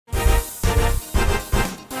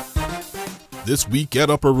This week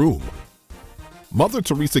at Upper Room, Mother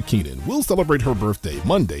Teresa Keenan will celebrate her birthday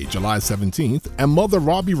Monday, July 17th, and Mother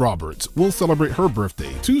Robbie Roberts will celebrate her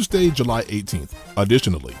birthday Tuesday, July 18th.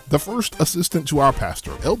 Additionally, the first assistant to our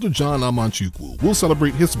pastor, Elder John Amanchukwu, will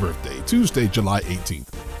celebrate his birthday Tuesday, July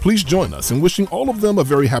 18th. Please join us in wishing all of them a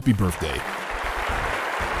very happy birthday.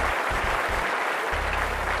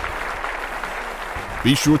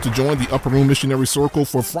 Be sure to join the Upper Room Missionary Circle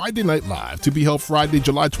for Friday Night Live, to be held Friday,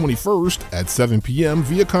 July 21st at 7 p.m.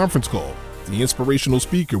 via conference call. The inspirational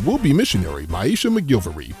speaker will be missionary Maisha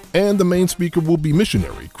McGilvery, and the main speaker will be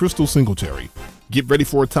missionary Crystal Singletary. Get ready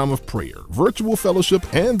for a time of prayer, virtual fellowship,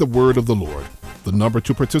 and the word of the Lord. The number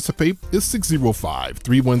to participate is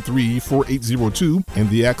 605-313-4802, and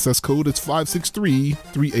the access code is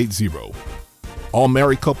 563-380. All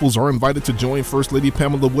married couples are invited to join First Lady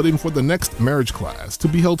Pamela Wooding for the next marriage class, to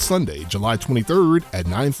be held Sunday, July 23rd at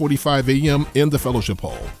 9:45 a.m. in the Fellowship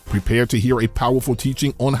Hall. Prepare to hear a powerful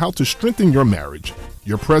teaching on how to strengthen your marriage.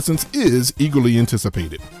 Your presence is eagerly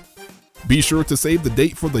anticipated. Be sure to save the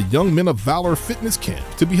date for the Young Men of Valor Fitness Camp,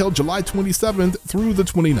 to be held July 27th through the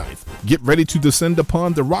 29th. Get ready to descend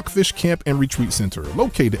upon the Rockfish Camp and Retreat Center,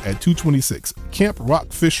 located at 226 Camp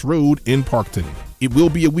Rockfish Road in Parkton. It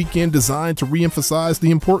will be a weekend designed to re-emphasize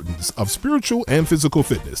the importance of spiritual and physical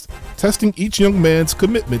fitness, testing each young man's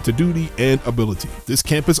commitment to duty and ability. This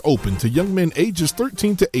camp is open to young men ages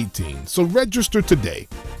 13 to 18, so register today.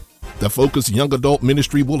 The Focus Young Adult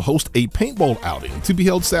Ministry will host a paintball outing, to be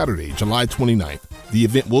held Saturday, July 29th. The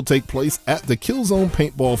event will take place at the Killzone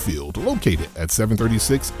Paintball Field, located at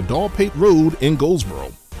 736 Dalpate Road in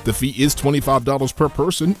Goldsboro. The fee is $25 per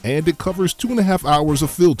person, and it covers 2.5 hours of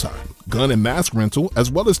field time, gun and mask rental, as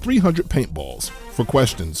well as 300 paintballs. For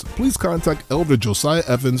questions, please contact Elder Josiah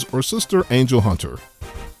Evans or Sister Angel Hunter.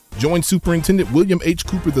 Join Superintendent William H.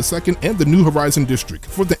 Cooper II and the New Horizon District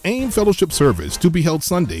for the AIM Fellowship Service, to be held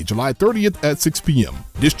Sunday, July 30th at 6 p.m.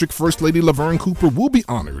 District First Lady Laverne Cooper will be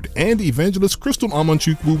honored, and Evangelist Crystal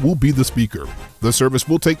Amanchukwu will be the speaker. The service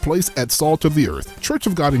will take place at Salt of the Earth, Church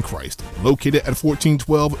of God in Christ, located at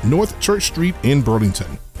 1412 North Church Street in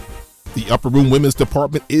Burlington. The Upper Room Women's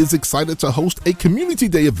Department is excited to host a Community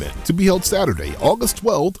Day event, to be held Saturday, August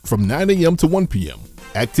 12th from 9 a.m. to 1 p.m.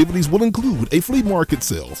 Activities will include a flea market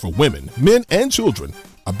sale for women, men, and children,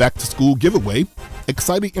 a back-to-school giveaway,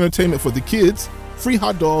 exciting entertainment for the kids, free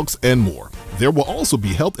hot dogs, and more. There will also be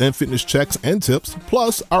health and fitness checks and tips,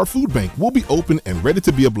 plus our food bank will be open and ready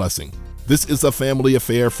to be a blessing. This is a family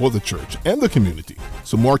affair for the church and the community,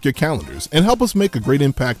 so mark your calendars and help us make a great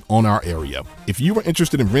impact on our area. If you are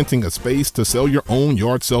interested in renting a space to sell your own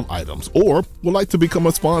yard sale items, or would like to become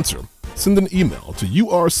a sponsor, send an email to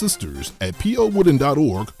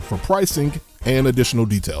oursisters@powooden.org for pricing and additional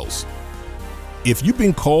details. If you've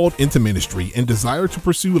been called into ministry and desire to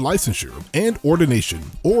pursue licensure and ordination,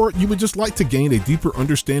 or you would just like to gain a deeper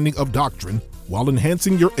understanding of doctrine while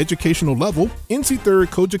enhancing your educational level, NC Third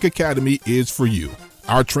Kojic Academy is for you.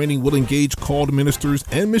 Our training will engage called ministers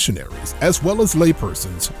and missionaries, as well as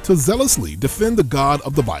laypersons, to zealously defend the God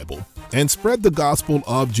of the Bible and spread the gospel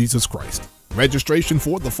of Jesus Christ. Registration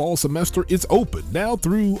for the fall semester is open now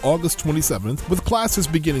through August 27th, with classes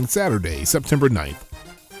beginning Saturday, September 9th.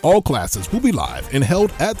 All classes will be live and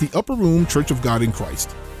held at the Upper Room Church of God in Christ.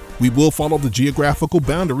 We will follow the geographical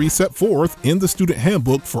boundaries set forth in the student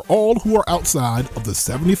handbook for all who are outside of the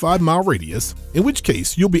 75-mile radius, in which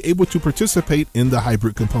case you'll be able to participate in the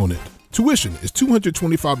hybrid component. Tuition is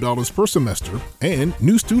 $225 per semester, and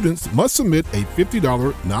new students must submit a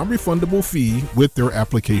 $50 non-refundable fee with their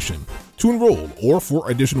application. To enroll or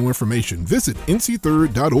for additional information, visit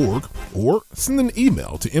ncthird.org or send an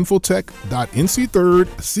email to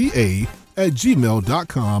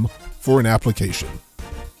infotech.ncthirdca@gmail.com for an application.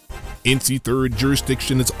 NC Third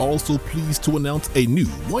Jurisdiction is also pleased to announce a new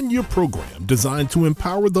one-year program designed to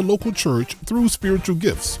empower the local church through spiritual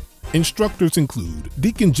gifts. Instructors include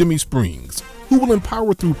Deacon Jimmy Springs, who will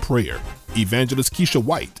empower through prayer, Evangelist Keisha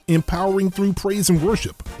White, empowering through praise and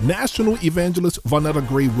worship, National Evangelist Vonetta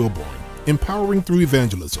Gray Wilborn, empowering through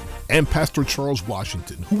evangelism, and Pastor Charles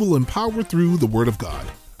Washington, who will empower through the Word of God.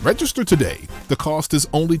 Register today. The cost is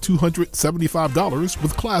only $275,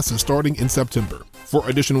 with classes starting in September. For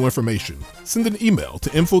additional information, send an email to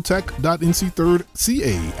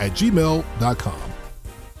infotech.ncthirdca@gmail.com.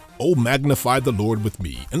 Oh, magnify the Lord with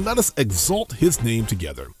me, and let us exalt his name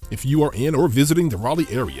together. If you are in or visiting the Raleigh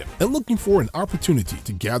area and looking for an opportunity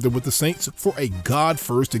to gather with the saints for a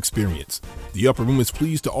God-first experience, the Upper Room is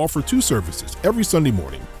pleased to offer 2 services every Sunday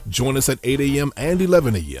morning. Join us at 8 a.m. and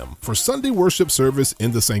 11 a.m. for Sunday worship service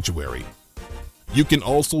in the sanctuary. You can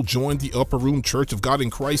also join the Upper Room Church of God in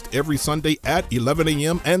Christ every Sunday at 11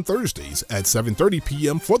 a.m. and Thursdays at 7:30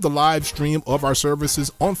 p.m. for the live stream of our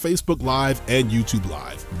services on Facebook Live and YouTube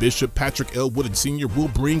Live. Bishop Patrick L. Woodard Sr. will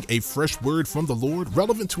bring a fresh word from the Lord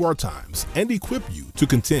relevant to our times and equip you to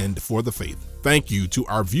contend for the faith. Thank you to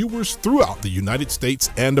our viewers throughout the United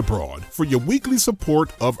States and abroad for your weekly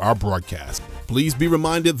support of our broadcast. Please be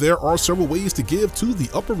reminded there are several ways to give to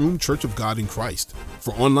the Upper Room Church of God in Christ.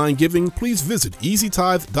 For online giving, please visit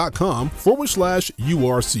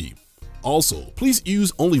easytithe.com/URC. Also, please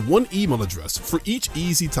use only one email address for each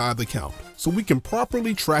Easy Tithe account so we can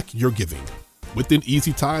properly track your giving. Within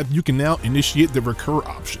Easy Tithe, you can now initiate the recur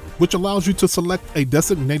option, which allows you to select a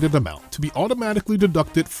designated amount to be automatically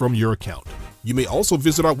deducted from your account. You may also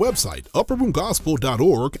visit our website,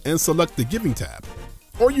 upperroomgospel.org, and select the Giving tab.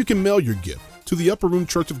 Or you can mail your gift to the Upper Room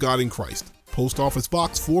Church of God in Christ, Post Office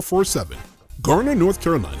Box 447, Garner, North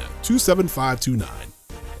Carolina 27529.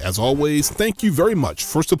 As always, thank you very much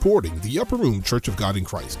for supporting the Upper Room Church of God in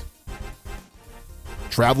Christ.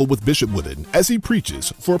 Travel with Bishop Woodard as he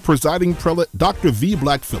preaches for presiding prelate Dr. V.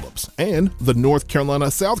 Black Phillips and the North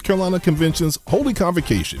Carolina-South Carolina Convention's Holy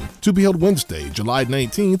Convocation to be held Wednesday, July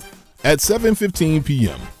 19th at 7:15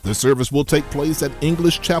 p.m. The service will take place at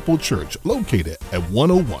English Chapel Church, located at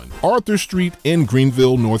 101 Arthur Street in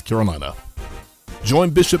Greenville, North Carolina. Join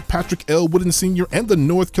Bishop Patrick L. Woodard Sr. and the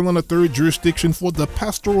North Carolina 3rd Jurisdiction for the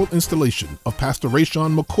pastoral installation of Pastor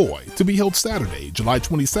Rashawn McCoy to be held Saturday, July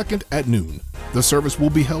 22nd at noon. The service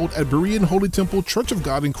will be held at Berean Holy Temple Church of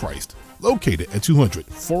God in Christ, located at 200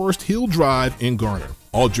 Forest Hill Drive in Garner.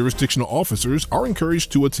 All jurisdictional officers are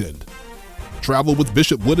encouraged to attend. Travel with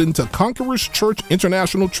Bishop Woodard to Conquerors Church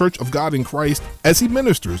International Church of God in Christ as he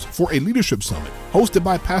ministers for a leadership summit hosted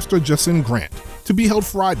by Pastor Justin Grant to be held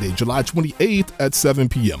Friday, July 28th at 7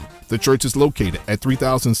 p.m. The church is located at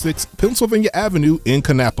 3006 Pennsylvania Avenue in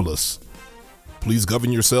Kannapolis. Please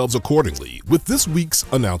govern yourselves accordingly with this week's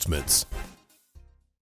announcements.